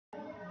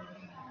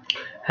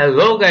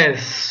Hello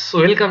guys,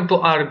 welcome to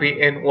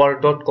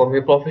RBNWord.com,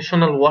 a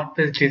professional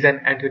WordPress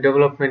design and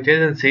development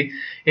agency.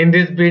 In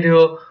this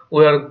video,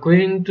 we are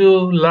going to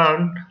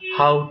learn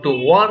how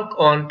to work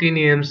on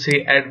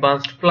TinyMCE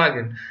advanced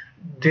plugin.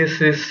 This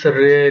is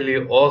really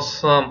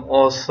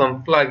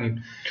awesome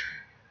plugin.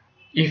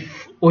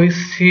 If we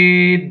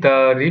see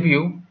the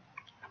review,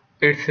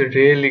 it's a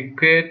really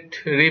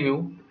great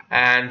review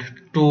and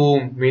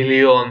 2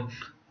 million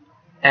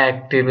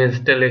active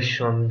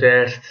installation.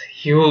 That's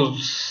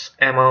huge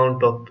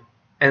amount of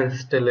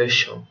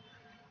installation.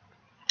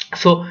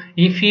 So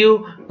if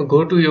you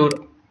go to your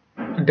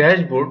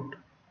dashboard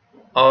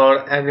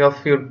or any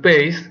of your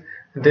page,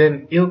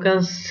 then you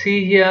can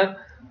see here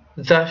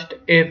just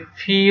a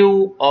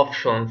few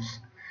options,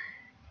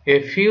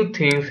 a few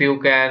things you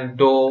can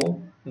do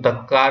the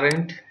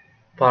current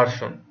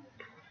version.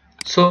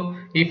 So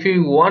if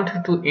you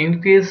want to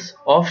increase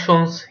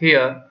options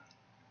here,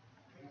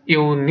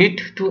 you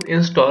need to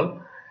install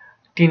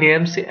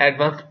TinyMCE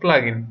advanced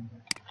plugin.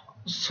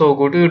 So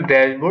go to your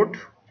dashboard,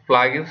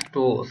 plugins,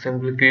 to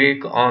simply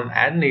click on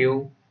add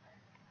new,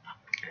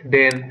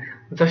 then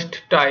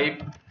just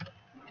type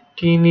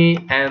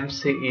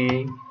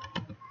TinyMCE.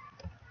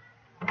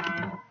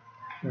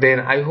 Then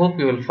I hope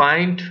you will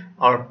find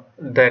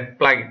that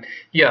plugin.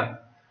 Yeah,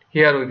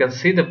 here we can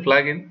see the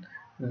plugin.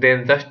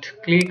 Then just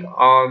click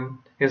on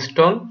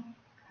install,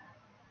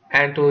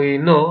 and we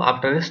know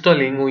after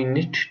installing we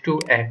need to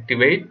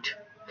activate.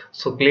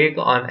 So click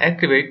on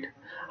activate.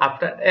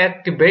 After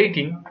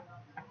activating,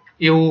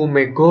 you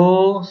may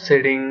go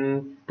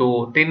setting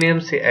to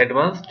TinyMCE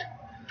advanced.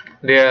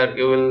 There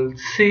you will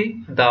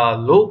see the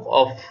look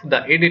of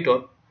the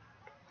editor.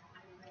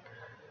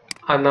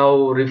 And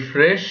now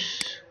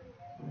refresh,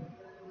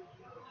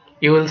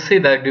 you will see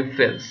the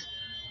difference.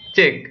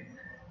 Check.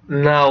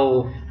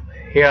 Now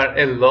here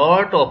a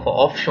lot of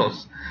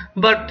options,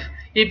 but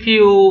if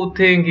you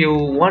think you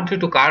want to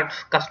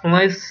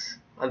customize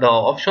the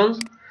options,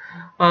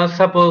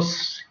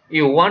 suppose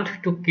you want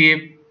to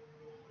keep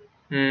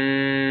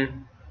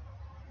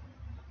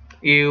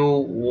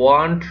you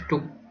want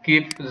to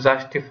keep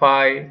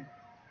justify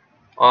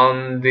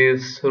on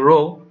this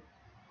row,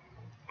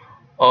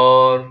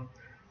 or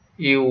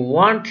you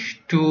want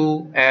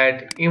to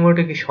add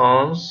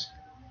emoticons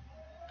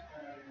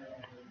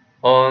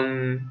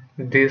on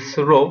this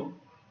row,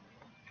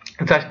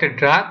 just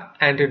drag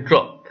and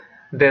drop,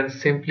 then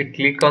simply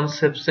click on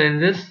save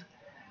changes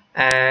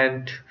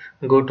and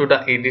go to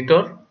the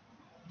editor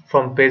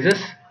from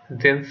pages,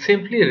 then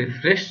simply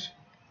refresh.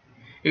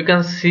 You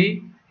can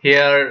see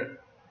here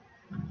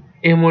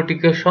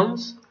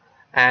emoticons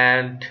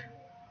and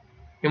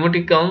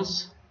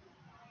emoticons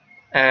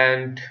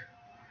and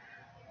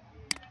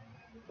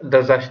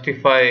the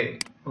justify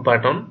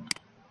button.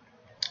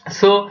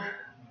 So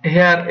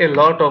here a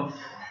lot of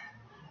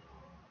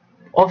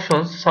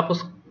options.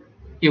 Suppose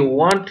you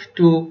want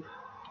to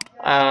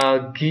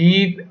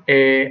give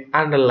a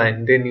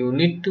underline, then you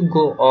need to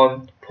go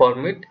on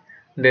format,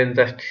 then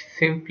just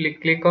simply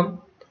click on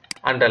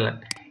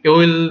underline. You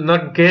will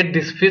not get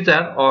this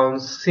feature on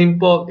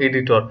simple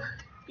editor.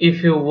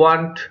 If you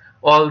want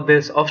all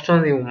these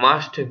options, you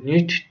must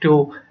need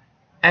to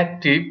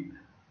active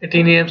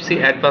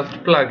TinyMCE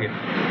advanced plugin.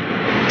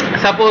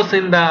 Suppose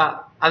in the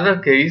other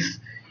case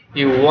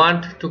you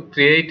want to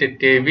create a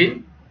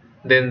table,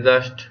 then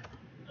just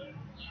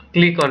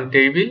click on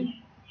table,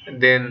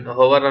 then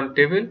hover on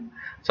table.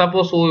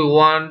 Suppose we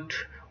want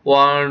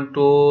 1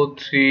 2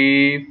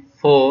 3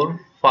 4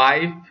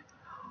 5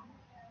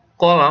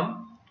 column,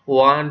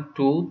 1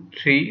 2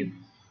 3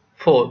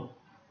 4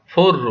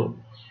 row,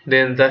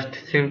 then just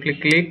simply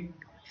click,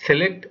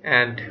 select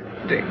and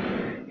drag.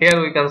 Here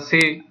we can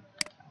see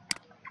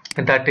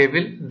the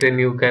table, then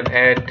you can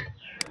add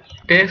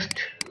text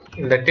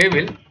in the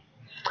table.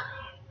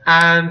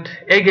 And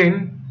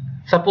again,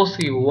 suppose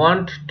you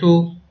want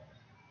to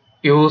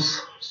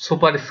use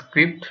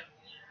superscript,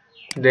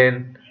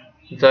 then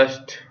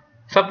just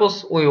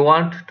suppose we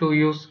want to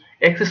use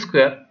x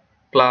square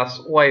plus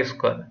y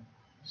square,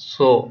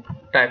 so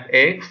type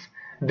x.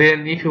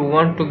 Then if you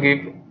want to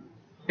give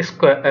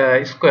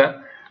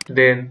square,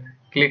 then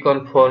click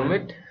on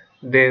format,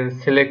 then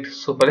select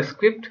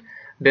superscript,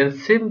 then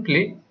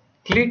simply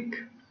click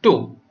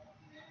 2.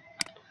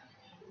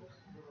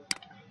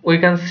 We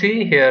can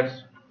see here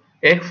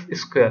x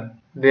square,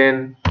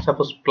 then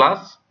suppose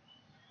plus,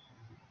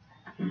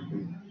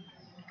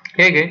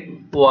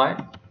 again y.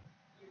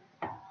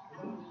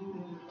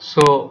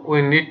 So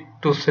we need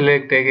to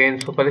select again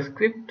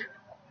superscript,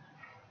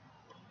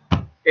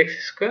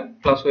 x square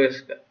plus y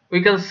square.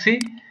 We can see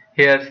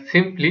here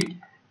simply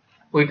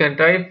we can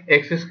type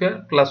x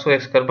square plus y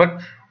square,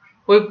 but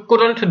we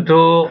couldn't do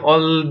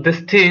all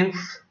these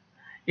things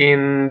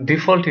in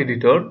default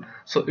editor,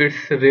 so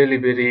it's really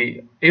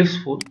very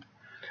useful.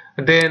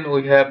 Then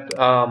we have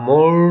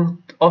more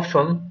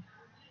option.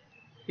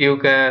 You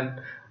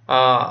can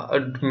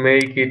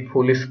make it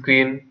full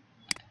screen,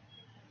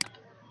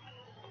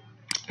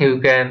 you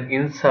can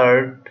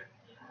insert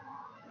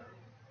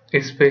a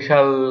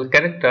special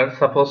character.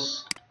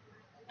 Suppose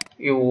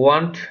you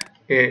want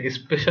to add a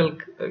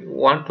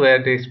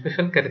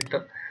special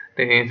character,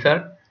 then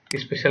insert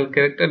special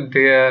character.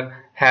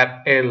 There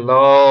have a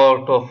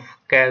lot of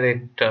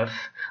characters.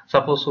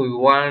 Suppose we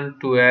want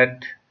to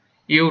add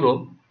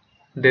euro,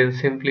 then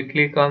simply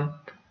click on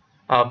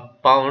a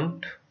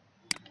pound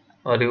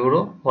or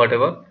euro,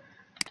 whatever.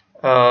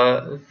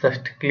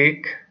 Just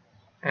click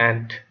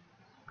and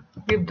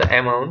give the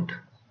amount.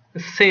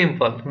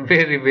 Simple,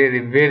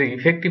 very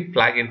effective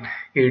plugin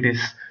it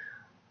is.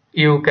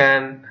 You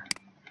can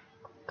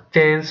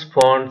change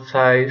font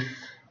size,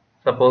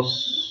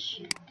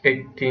 suppose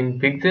 18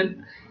 pixel.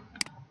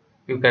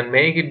 You can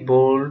make it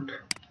bold.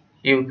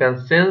 You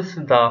can change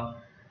the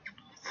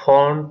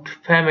font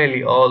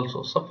family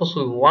also. Suppose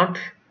we want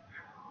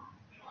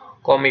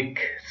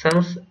Comic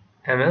Sans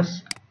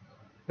MS,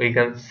 we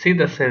can see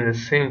the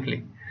changes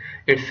simply.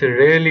 It's a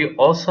really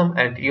awesome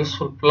and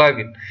useful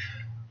plugin.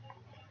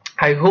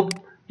 I hope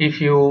if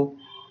you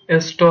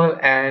install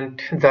and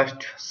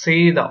just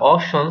see the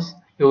options,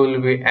 you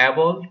will be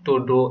able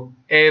to do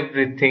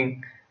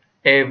everything.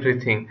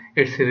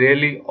 It's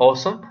really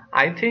awesome.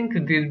 I think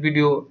this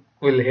video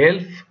will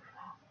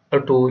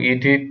help to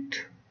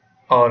edit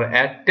or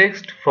add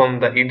text from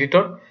the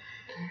editor.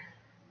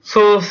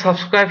 So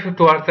subscribe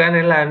to our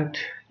channel and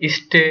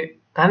stay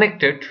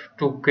connected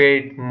to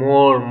get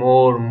more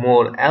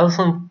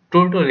awesome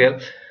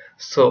tutorials.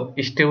 So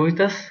stay with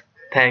us.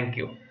 Thank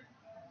you.